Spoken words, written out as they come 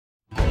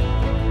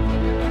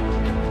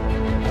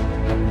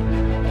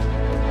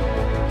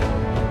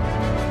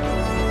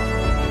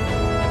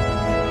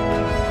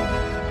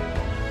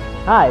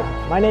Hi,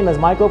 my name is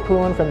Michael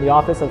Poon from the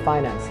Office of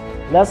Finance.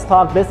 Let's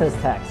talk business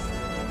tax.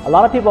 A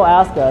lot of people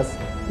ask us,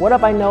 what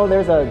if I know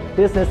there's a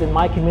business in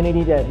my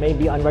community that may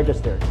be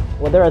unregistered?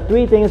 Well, there are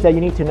three things that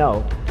you need to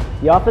know.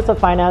 The Office of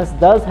Finance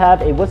does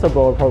have a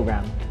whistleblower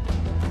program.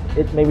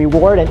 It may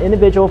reward an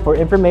individual for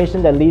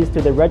information that leads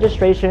to the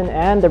registration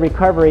and the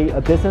recovery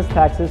of business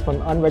taxes from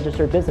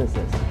unregistered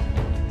businesses.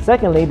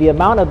 Secondly, the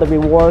amount of the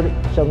reward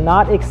shall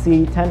not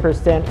exceed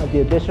 10% of the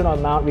additional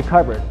amount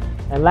recovered.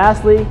 And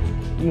lastly,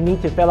 you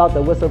need to fill out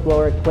the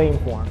whistleblower claim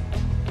form.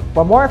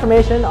 For more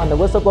information on the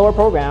whistleblower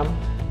program,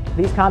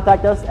 please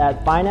contact us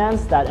at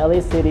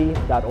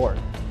finance.lacity.org.